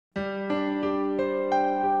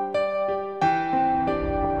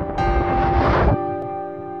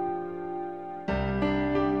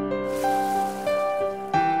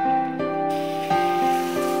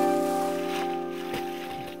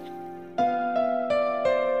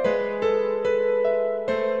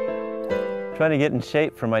Trying to get in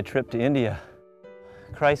shape for my trip to India.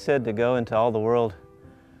 Christ said to go into all the world,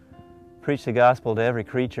 preach the gospel to every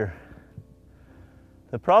creature.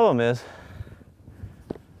 The problem is,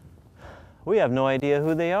 we have no idea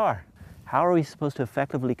who they are. How are we supposed to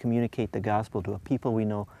effectively communicate the gospel to a people we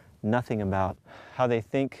know nothing about? How they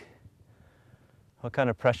think, what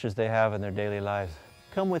kind of pressures they have in their daily lives.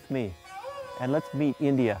 Come with me and let's meet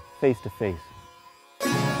India face to face.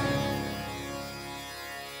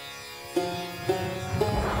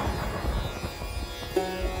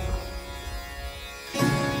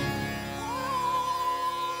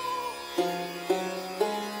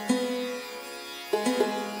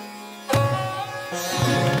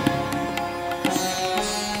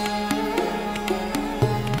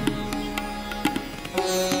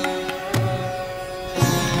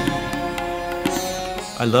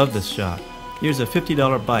 I love this shot. Here's a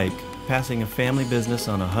 $50 bike passing a family business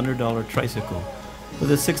on a $100 tricycle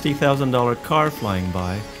with a $60,000 car flying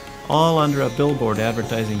by, all under a billboard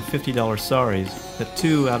advertising $50 saris that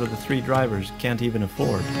 2 out of the 3 drivers can't even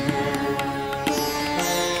afford.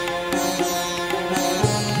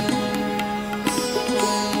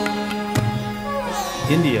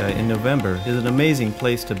 India in November is an amazing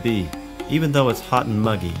place to be. Even though it's hot and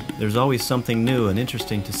muggy, there's always something new and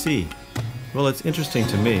interesting to see. Well, it's interesting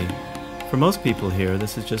to me. For most people here,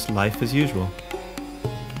 this is just life as usual.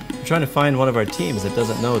 We're trying to find one of our teams that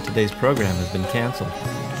doesn't know today's program has been canceled.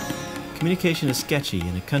 Communication is sketchy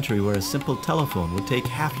in a country where a simple telephone would take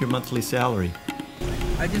half your monthly salary.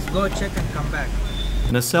 I just go check and come back.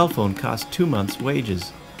 And a cell phone costs 2 months'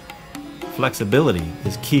 wages. Flexibility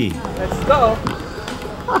is key. Let's go.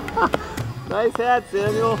 Nice hat,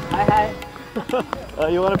 Samuel. Hi.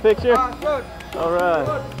 You want a picture? Good. All right.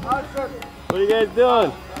 Good. What are you guys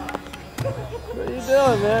doing? What are you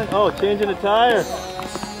doing, man? Oh, changing a tire.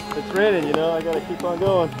 It's raining, you know, I gotta keep on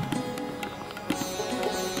going.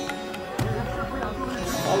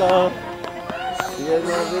 Hello. You guys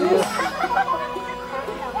want a video?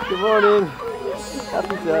 Good morning.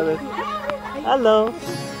 Happy Sabbath. Hello.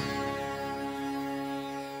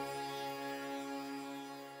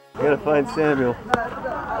 I gotta find Samuel.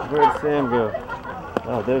 Where'd Sam go?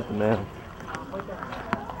 Oh, there's the man.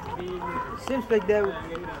 Seems like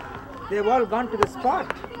they've all gone to the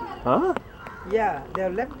spot. Huh? Yeah,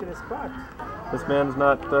 they've left to the spot. This man's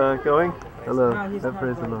not going? Hello. No, he's not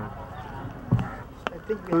Praise the going. Lord. I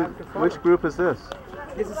think we have to follow. Which group is this?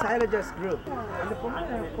 This is Silaja's group.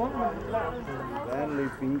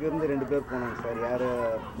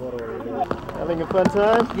 Having a fun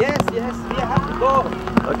time? Yes, we have to go.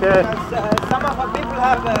 Okay. Because, some of our people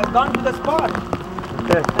have gone to the spot.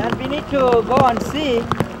 Okay. And we need to go and see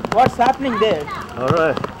what's happening there. All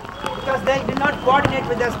right. Because they did not coordinate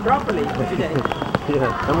with us properly today.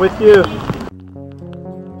 Yeah, I'm with you.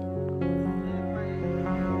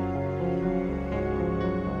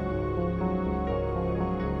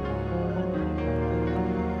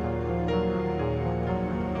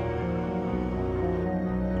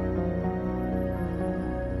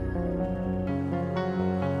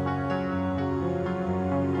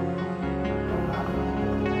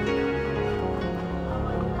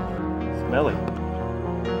 Smelly.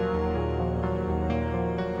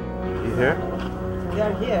 You here? They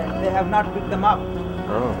are here. They have not picked them up.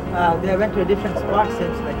 Oh. They went to a different spot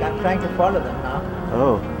since like I'm trying to follow them now.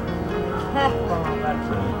 Oh.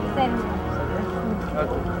 Okay.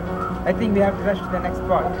 I think we have to rush to the next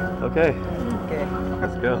spot. Okay. Okay.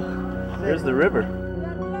 Let's go. Here's the river.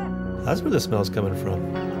 That's where the smell's coming from.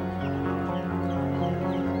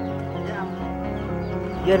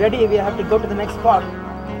 You're ready? We have to go to the next spot.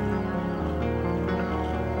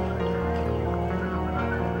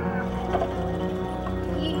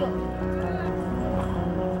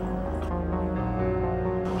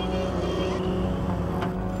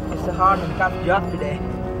 It's a hard and tough job today.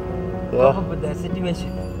 Cope up with the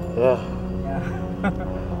situation. Yeah.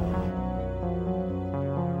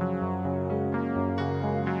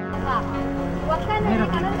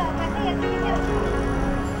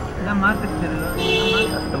 The market.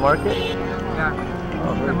 That's the market? Yeah.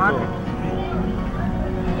 Oh, very The market. cool.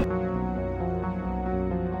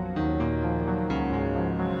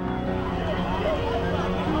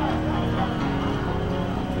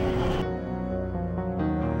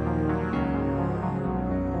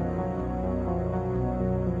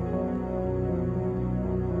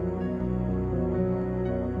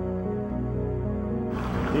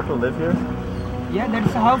 People live here? Yeah,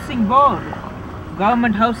 that's a housing board.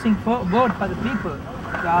 Government housing board for the people.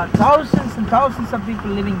 There are thousands and thousands of people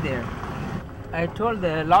living there. I told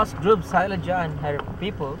the last group, Sailaja and her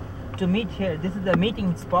people, to meet here. This is the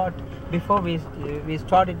meeting spot before we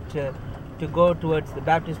started to go towards the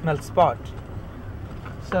baptismal spot.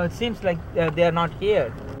 So it seems like they are not here.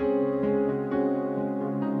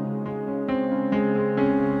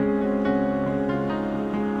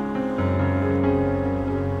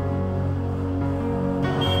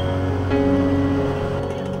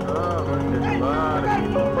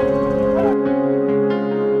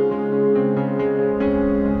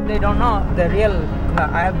 They don't know the real.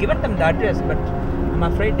 I have given them the address, but I'm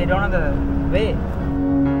afraid they don't know the way.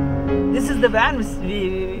 This is the van.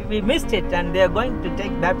 We missed it, and they are going to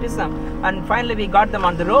take baptism. And finally, we got them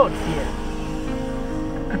on the roads here.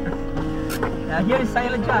 Here is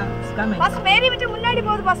Sailaja. It's coming. Bus Mary விட்டு முன்னாடி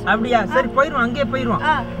போகுது bus. அப்படியே சரி போயிரும் அங்கே போயிரும்.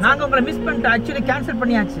 நாங்க உங்களை மிஸ் பண்ணிட்டோம். Actually cancel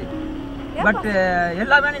பண்ணியாச்சு. பட்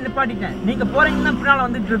எல்லா வேனையும் நிப்பாட்டிட்டேன். நீங்க போறீங்கன்னா பின்னால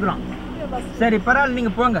வந்துட்டு இருக்கோம். சரி பரவாயில்லை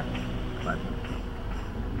நீங்க போங்க.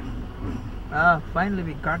 Finally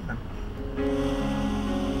we got them.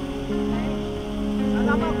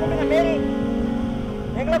 நம்ம கூப்பிடுங்க மேரி.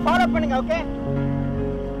 எங்களை ஃபாலோ பண்ணுங்க, okay?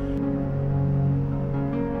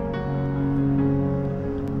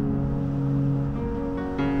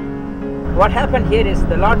 What happened here is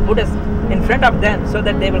the Lord put us in front of them so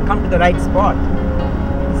that they will come to the right spot.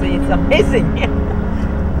 See, it's amazing.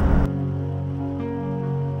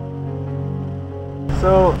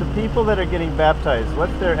 So, the people that are getting baptized,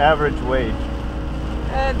 what's their average wage?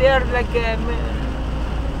 They are like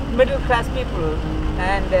middle class people,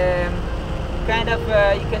 and kind of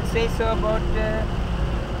you can say so about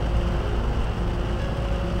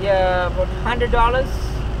about $100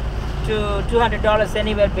 to $200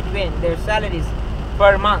 anywhere between their salaries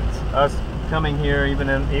per month. Us coming here,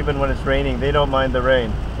 even when it's raining, they don't mind the rain.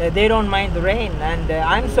 They don't mind the rain, and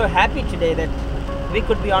I'm so happy today that we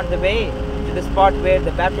could be on the way to the spot where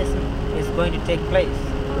the baptism is going to take place.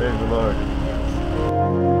 Praise the Lord.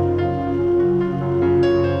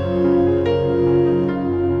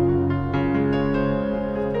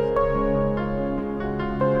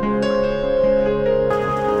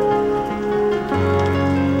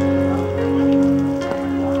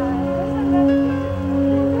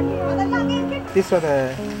 These are the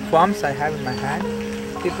forms I have in my hand.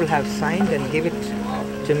 People have signed and give it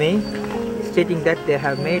to me, stating that they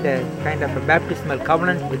have made a kind of a baptismal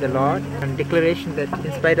covenant with the Lord and declaration that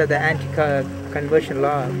in spite of the anti-conversion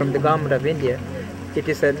law from the government of India, it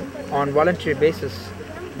is on voluntary basis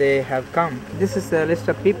they have come. This is a list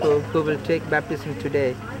of people who will take baptism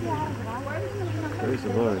today. Praise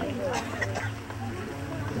the Lord.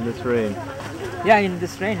 In this rain. Yeah, in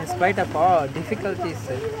this rain, in spite of all difficulties,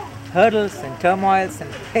 hurdles and turmoils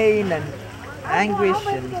and pain and anguish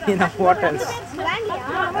and what else.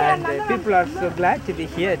 And people are so glad to be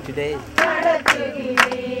here today.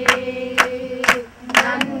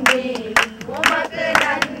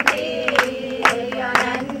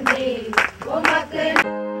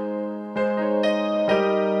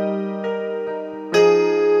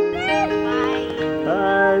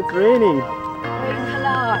 It's raining. Praise the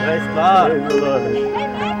Lord. Praise the Lord.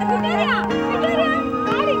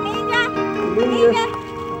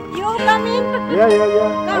 You coming? Yeah.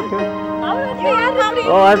 Okay. You are coming?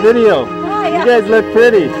 Oh, our video. Oh, yeah. You guys look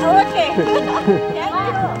pretty. Okay.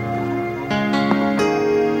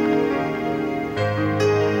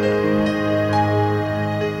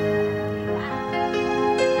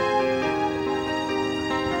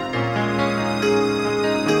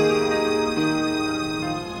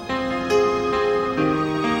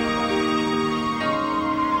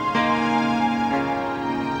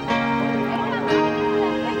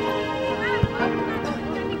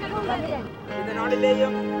 Thank you. இந்த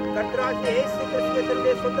நாளிலேயும் கர்த்தராகிய இயேசு கிறிஸ்துவை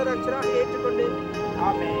தன்னுடைய சொந்த ரட்சகராக ஏற்றுக்கொண்டு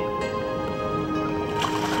ஆமென்.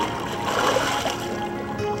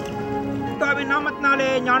 கர்த்தரின் நாமத்தினாலே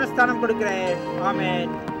ஞானஸ்தானம் கொடுக்கிறேன்.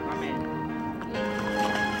 ஆமென். ஆமென்.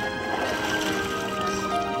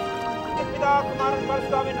 பிதா குமாரன்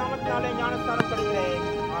பரிசுத்தாவின் நாமத்தினாலே ஞானஸ்தானம் கொடுக்கிறேன்.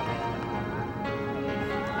 ஆமென்.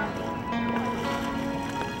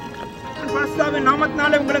 பரிசுத்தாவின்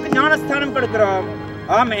நாமத்தினாலே உங்களுக்கு ஞானஸ்தானம் கொடுக்கிறோம்.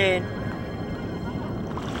 ஆமென்.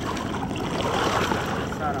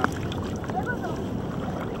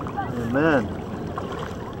 Amen.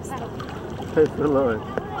 Praise the Lord.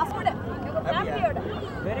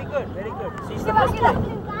 Very good, very good. She's the Muslim.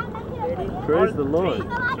 Praise the Lord.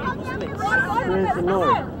 Praise the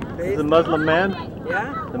Lord. Is the Muslim man? Yeah?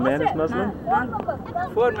 The man is Muslim?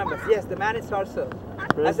 4 members. Yes, the man is also.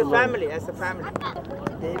 Praise As the a Lord. family, as a family.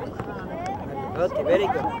 David? Okay, very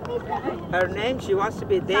good. Her name, she wants to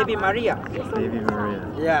be Devi Maria. Devi Maria.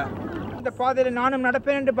 Yeah. இந்த பாதையில் நானும்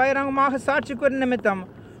நடப்பேன் என்று பகிரங்கமாக சாட்சி கூறும் நிமித்தம்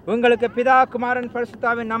உங்களுக்கு பிதா குமாரன்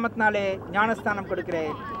பரிசுத்தாவின் நாமத்தினாலே ஞானஸ்தானம்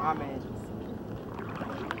கொடுக்கிறேன். ஆமென்.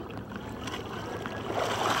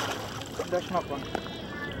 தர்ஷனம் பண்ணு.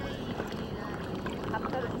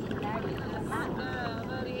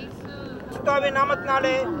 கிறிஸ்துவின்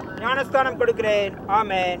நாமத்தினாலே ஞானஸ்தானம் கொடுக்கிறேன்.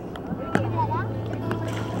 ஆமென்.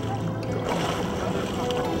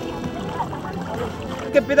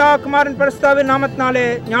 பிதா குமாரன் பரிசுத்தாவின் நாமத்தினாலே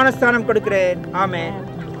ஞானஸ்தானம் கொடுக்கிறேன். ஆமென்.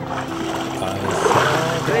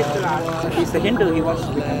 Praise the Lord. He's a Hindu. He wants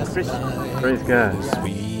to become a Christian. Praise God.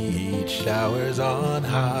 Sweet showers on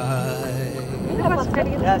high.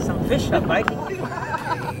 Yeah, some fish are biting.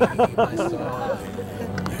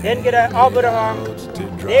 என்கிற ஆபிரகாம்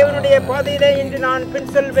தேவனுடைய பாதையிலே இன்று நான் பின்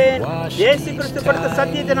செல்வேன், இயேசு கிறிஸ்து கொடுத்த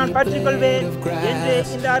சத்தியத்தை நான் பற்றிக்கொள்வேன் என்று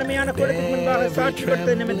இந்த அருமையான கூட்டத்துக்கு முன்பாக சாட்சி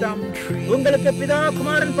கொடுத்த நிமித்தம் உங்களுக்கு பிதா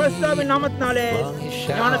குமாரன் பரிசுத்தாவின் நாமத்தினாலே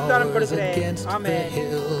ஞானஸ்தானம் கொடுக்கிறேன். ஆமென்.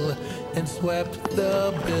 And swept the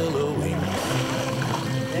billowing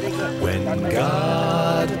when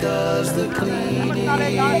God does the cleaning,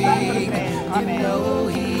 you know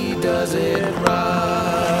He does it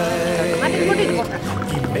right.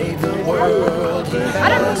 He made the world, He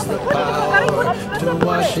has the power to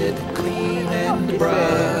wash it clean and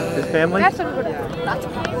bright. His family?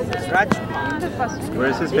 Raj.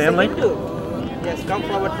 Where is his He's a family? Hindu. Yes, come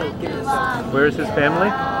forward to give us. Where is his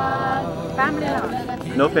family?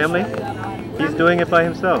 No family? He's doing it by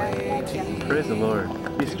himself. Praise the Lord.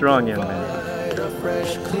 Be strong, young man.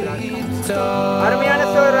 அருமையான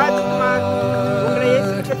சகோதரர் ராஜ்குமார், உங்களை இயேசு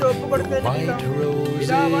கிறிஸ்துவுக்கு ஒப்புக் கொடுத்த White நிமித்தம் rose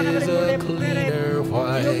பிதாவானவர் is உங்களுடைய a பேரை cleaner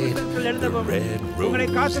white. புத்தகத்தில் எழுதவும் உங்களை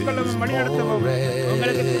காத்துக்கொள்ளவும் வழிநடத்தவும்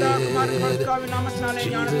உங்களுக்கு பிதா குமாரன் பரிசுத்தாவின் நாமத்தினாலே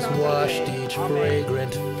Jesus ஞானஸ்தானம் washed கொடுக்கிறேன். each amen.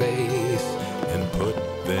 fragrant face and put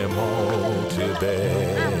them all to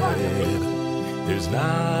bed. There's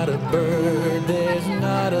not a bird, there's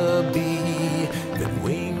not a bee that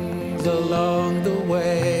wings along the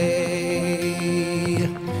way,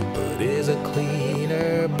 but is a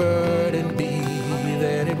cleaner bird and bee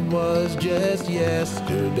than it was just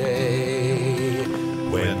yesterday.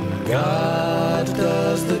 When God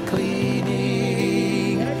does the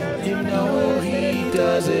cleaning, you know He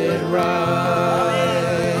does it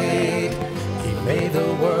right. He made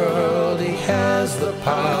the world, He has the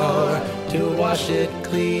power to wash it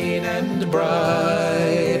clean and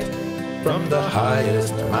bright. From the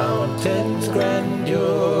highest mountain's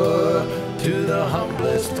grandeur to the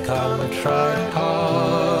humblest contrite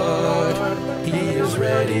heart, He is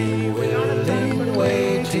ready, willing,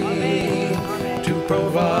 waiting to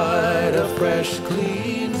provide a fresh,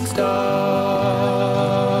 clean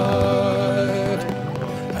start.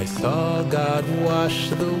 I saw God wash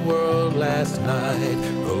the world last night.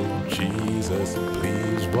 Oh, Jesus,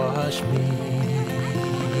 please wash me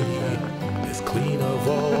as clean of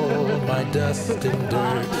all my dust and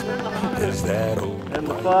dirt as that old And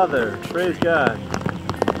the Father. Praise God.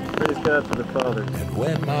 Praise God for the Father. And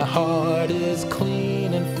when my heart is clean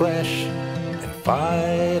and fresh, and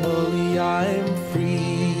finally I'm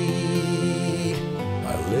free,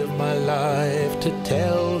 I live my life to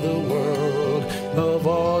tell the world of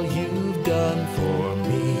all you've done for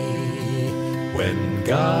me. When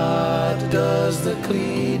God does the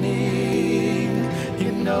cleaning,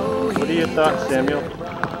 you know What are your thoughts, Samuel?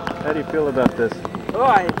 How do you feel about this? Oh,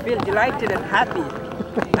 I feel delighted and happy.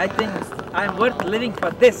 I think I'm worth living for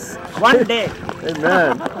this one day. Amen.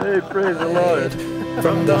 Hey, praise the Lord.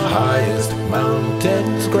 From the highest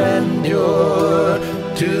mountain's grandeur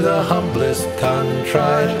to the humblest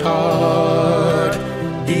contrite heart,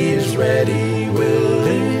 He is ready,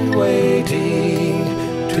 willing, waiting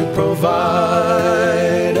to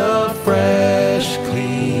provide